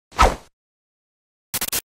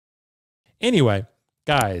Anyway,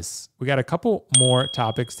 guys, we got a couple more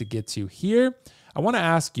topics to get to here. I want to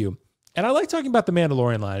ask you, and I like talking about the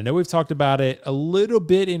Mandalorian line. I know we've talked about it a little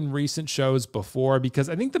bit in recent shows before because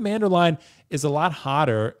I think the Mando line is a lot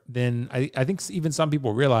hotter than I think even some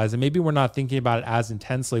people realize. And maybe we're not thinking about it as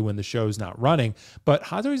intensely when the show's not running. But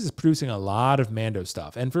Hot Toys is producing a lot of Mando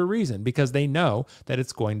stuff. And for a reason, because they know that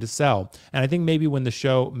it's going to sell. And I think maybe when the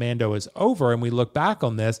show Mando is over and we look back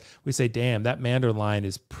on this, we say, damn, that Mando line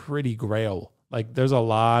is pretty grail. Like there's a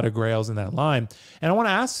lot of grails in that line. And I want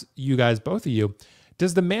to ask you guys, both of you,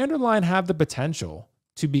 does the Mando line have the potential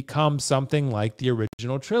to become something like the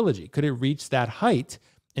original trilogy? Could it reach that height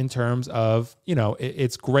in terms of,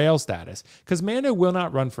 its grail status? Because Mando will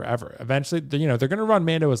not run forever. Eventually, they're going to run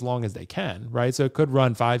Mando as long as they can, right? So it could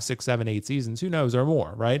run 5, 6, 7, 8 seasons, who knows, or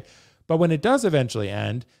more, right? But when it does eventually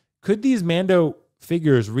end, could these Mando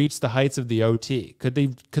figures reach the heights of the OT? Could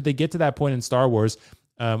they get to that point in Star Wars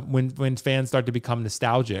when fans start to become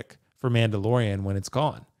nostalgic for Mandalorian when it's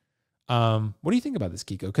gone? What do you think about this,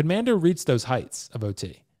 Kiko? Could Mando reach those heights of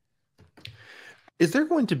OT? Is there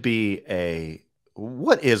going to be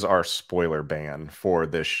what is our spoiler ban for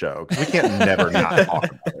this show? Because we can't never not talk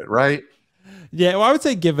about it, right? Yeah, well, I would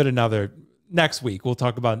say give it another next week. We'll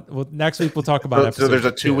talk about next week. We'll talk about so there's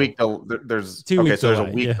a 2 week there's 2 weeks. So there's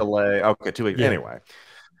a week delay. Okay, 2 weeks. Yeah. Anyway,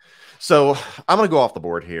 so I'm gonna go off the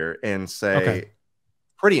board here and say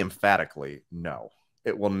pretty emphatically, no,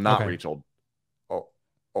 it will not reach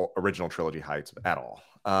original trilogy heights at all.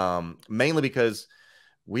 Mainly because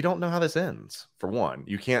we don't know how this ends. For one,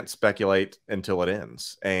 you can't speculate until it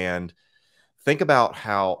ends. And think about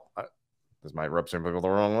how this might rub some people the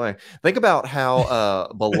wrong way. Think about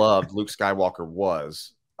how beloved Luke Skywalker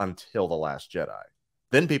was until The Last Jedi.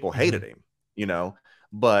 Then people hated him,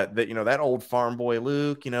 but that old farm boy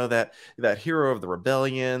Luke, that hero of the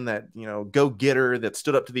rebellion, that go-getter that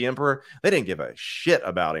stood up to the Emperor, they didn't give a shit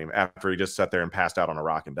about him after he just sat there and passed out on a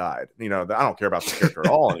rock and died. I don't care about the character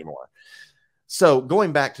at all anymore. So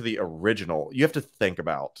going back to the original, you have to think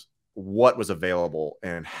about what was available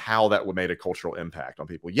and how that would made a cultural impact on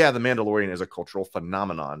people. Yeah, The Mandalorian is a cultural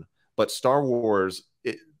phenomenon, but Star Wars,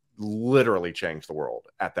 it literally changed the world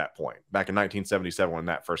at that point. Back in 1977, when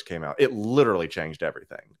that first came out, it literally changed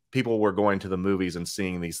everything. People were going to the movies and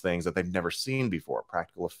seeing these things that they've never seen before.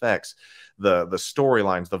 Practical effects, the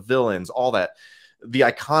storylines, the villains, all that, the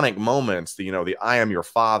iconic moments, the I am your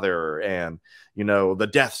father and, the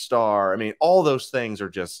Death Star. I mean, all those things are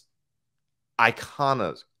just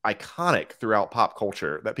iconic throughout pop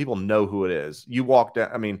culture that people know who it is. You walk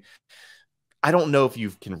down, I mean, I don't know if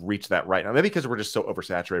you can reach that right now. Maybe because we're just so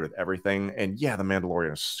oversaturated with everything. And yeah, The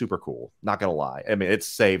Mandalorian is super cool. Not going to lie. I mean, it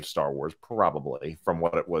saved Star Wars probably from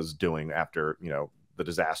what it was doing after, the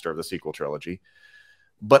disaster of the sequel trilogy.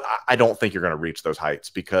 But I don't think you're going to reach those heights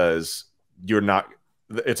because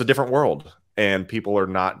it's a different world and people are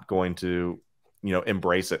not going to,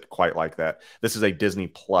 embrace it quite like that. This is a Disney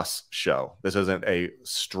Plus show. This isn't a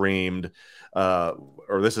streamed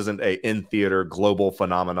or this isn't a in-theater global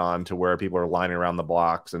phenomenon to where people are lining around the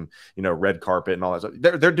blocks and, red carpet and all that stuff.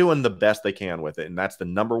 They're doing the best they can with it. And that's the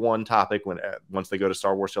 #1 topic once they go to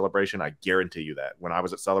Star Wars Celebration. I guarantee you that. When I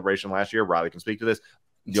was at Celebration last year, Riley can speak to this,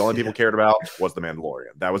 the only people cared about was The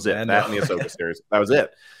Mandalorian. That was it. Mando. That and the Ahsoka series. That was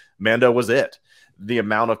it. Mando was it. The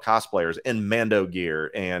amount of cosplayers in Mando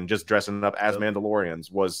gear and just dressing up as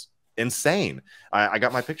Mandalorians was insane. I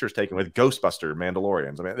got my pictures taken with Ghostbuster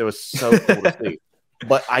Mandalorians. I mean, it was so cool to see.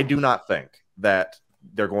 But I do not think that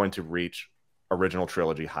they're going to reach original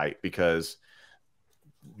trilogy height because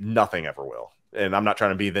nothing ever will. And I'm not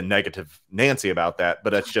trying to be the negative Nancy about that,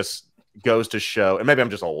 but it's just goes to show, and maybe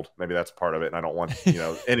I'm just old. Maybe that's part of it, and I don't want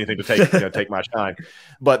anything to take my shine.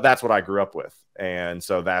 But that's what I grew up with, and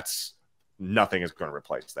so nothing is going to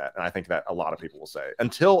replace that. And I think that a lot of people will say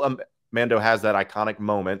until Mando has that iconic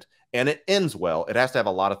moment and it ends well, it has to have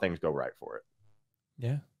a lot of things go right for it.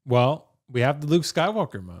 Yeah. Well, we have the Luke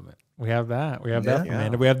Skywalker moment. We have that. We have that from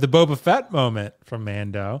Mando. We have the Boba Fett moment from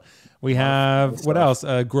Mando. We have what else?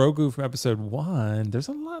 Grogu from episode 1. There's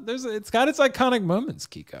a lot. It's got its iconic moments,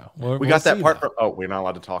 Kiko. We got that part. We're not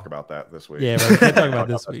allowed to talk about that this week. Yeah, we can't talk about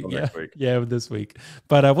this week. Yeah, this week.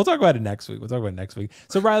 But we'll talk about it next week.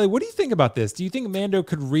 So Riley, what do you think about this? Do you think Mando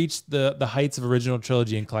could reach the heights of original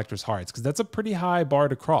trilogy and collectors' hearts? Because that's a pretty high bar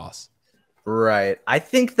to cross. Right. I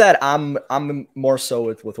think that I'm more so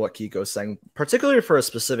with what Kiko's saying, particularly for a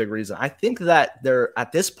specific reason. I think that they're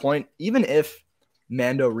at this point, even if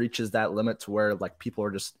Mando reaches that limit to where like people are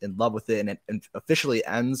just in love with it and it officially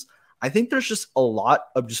ends, I think there's just a lot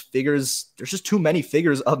of just figures. There's just too many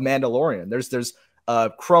figures of Mandalorian. There's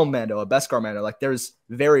a Chrome Mando, a Beskar Mando. Like there's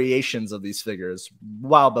variations of these figures.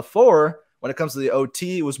 While before when it comes to the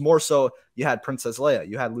OT, it was more so you had Princess Leia,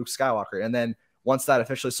 you had Luke Skywalker. And then once that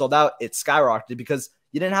officially sold out, it skyrocketed because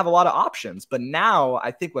you didn't have a lot of options. But now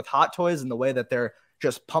I think with Hot Toys and the way that they're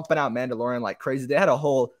just pumping out Mandalorian like crazy, they had a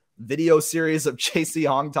whole video series of JC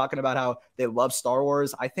Hong talking about how they love Star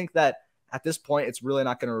Wars. I think that at this point, it's really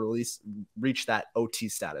not going to reach that OT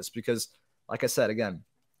status because, like I said, again,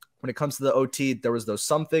 when it comes to the OT, there was those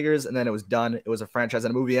some figures and then it was done. It was a franchise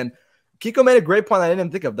and a movie. And Kiko made a great point that I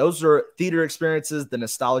didn't think of. Those are theater experiences, the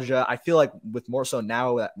nostalgia. I feel like with more so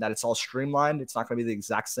now that it's all streamlined, it's not going to be the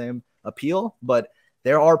exact same appeal, but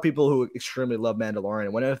there are people who extremely love Mandalorian.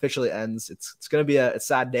 And when it officially ends, it's going to be a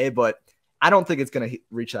sad day, but I don't think it's going to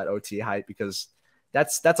reach that OT height because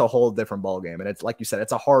that's a whole different ballgame. And it's like you said,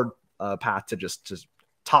 it's a hard path to just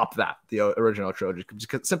top that, the original trilogy,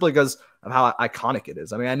 simply because of how iconic it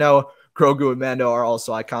is. I mean, I know Grogu and Mando are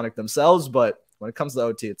also iconic themselves, but when it comes to the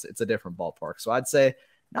OT, it's a different ballpark. So I'd say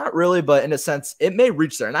not really, but in a sense, it may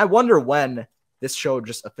reach there. And I wonder when this show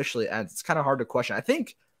just officially ends. It's kind of hard to question. I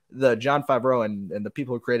think the Jon Favreau and the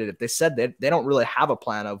people who created it, they said they don't really have a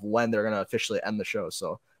plan of when they're going to officially end the show.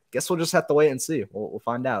 So I guess we'll just have to wait and see. We'll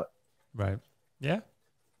find out. Right. Yeah.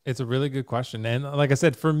 It's a really good question. And like I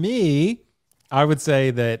said, for me, I would say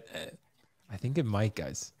that I think it might,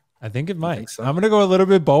 guys. I think it might. So? I'm going to go a little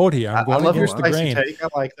bit bold here. I'm going I love your against the spicy grain. take. I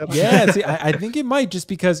like that. Yeah, see, I think it might just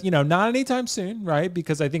because, not anytime soon, right?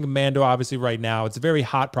 Because I think Mando, obviously right now, it's a very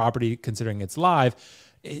hot property considering it's live.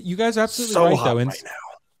 You guys are absolutely So right, hot though. right now.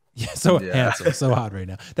 Yeah, so handsome, so hot right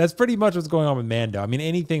now. That's pretty much what's going on with Mando. I mean,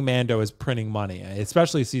 anything Mando is printing money,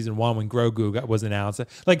 especially season 1 when Grogu was announced.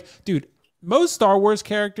 Like, dude, most Star Wars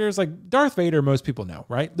characters, like Darth Vader, most people know,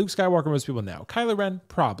 right? Luke Skywalker, most people know. Kylo Ren,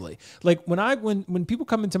 probably. Like when people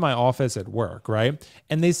come into my office at work, right,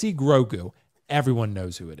 and they see Grogu, everyone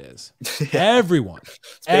knows who it is. Everyone.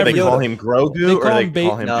 They call him Grogu or they call him Baby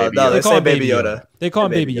Yoda? They call him Baby Yoda. They call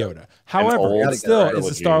him Baby Yoda. However, it's still it's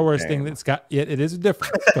a Star Wars thing that's got it is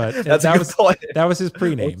different, but that was his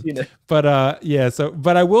pre-name. But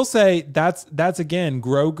but I will say that's again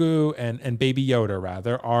Grogu and Baby Yoda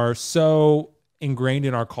rather are so ingrained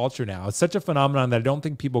in our culture now. It's such a phenomenon that I don't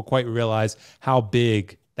think people quite realize how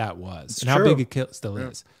big that was and how big it still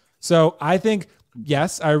is. So I think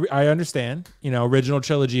yes, I understand. Original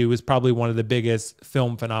trilogy was probably one of the biggest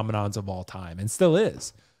film phenomenons of all time and still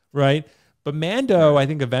is, right? But Mando, I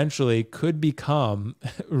think eventually could become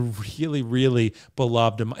really, really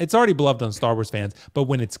beloved. It's already beloved on Star Wars fans, but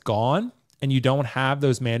when it's gone and you don't have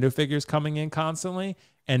those Mando figures coming in constantly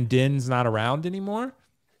and Din's not around anymore,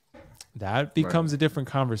 that becomes a different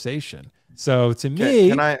conversation. So to me,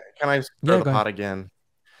 can I stir the pot again?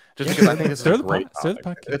 Just because I think it's a great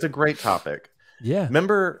topic. It's a great topic. Yeah.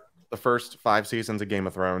 Remember the first 5 seasons of Game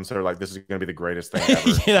of Thrones? They're like, this is going to be the greatest thing ever.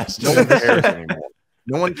 Yeah, that's no one cares anymore.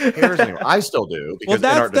 No one cares anymore. I still do. Because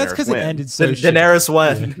that's because it ended so Daenerys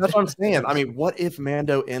won. That's what I'm saying. I mean, what if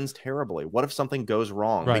Mando ends terribly? What if something goes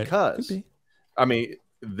wrong? Right. Because, I mean,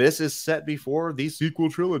 this is set before the sequel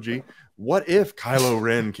trilogy. What if Kylo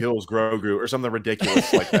Ren kills Grogu or something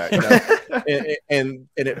ridiculous like that? And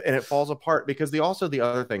it falls apart because the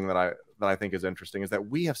other thing that I think is interesting is that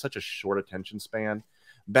we have such a short attention span.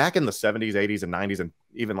 Back in the 70s, 80s, and 90s, and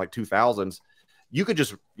even like 2000s, you could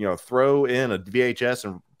just throw in a VHS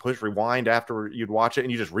and push rewind after you'd watch it,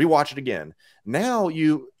 and you just rewatch it again. Now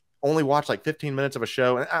you only watch like 15 minutes of a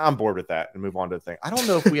show, and I'm bored with that and move on to the thing. I don't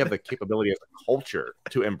know if we have the capability as a culture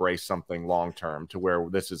to embrace something long term to where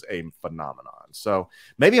this is a phenomenon. So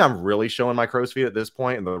maybe I'm really showing my crow's feet at this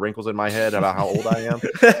point and the wrinkles in my head about how old I am.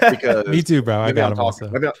 Because me too, bro. I got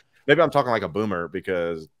maybe I'm talking like a boomer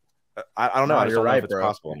because I don't know. I just don't know if it's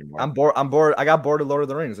possible anymore. I'm bored. I got bored of Lord of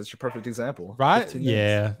the Rings. That's your perfect example. Right?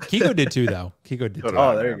 Yeah. Kiko did too, though. Kiko did too.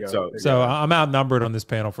 Oh, there you go. So I'm outnumbered on this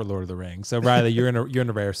panel for Lord of the Rings. So Riley, you're in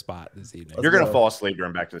a rare spot this evening. You're gonna fall asleep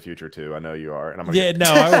during Back to the Future too. I know you are. And I'm no,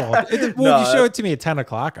 I won't. If you show it to me at 10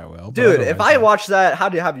 o'clock, I will. Dude, if I watch that,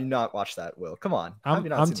 have you not watched that, Will? Come on.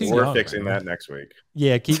 I'm too We're young, fixing that next week.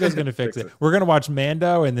 Yeah, Kiko's gonna fix it. We're gonna watch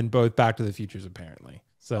Mando and then both Back to the Futures apparently.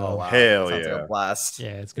 So hell Sounds yeah, like a blast.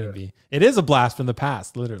 Yeah, it's gonna be. It is a blast from the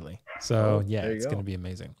past, literally. So yeah, it's gonna be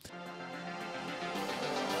amazing.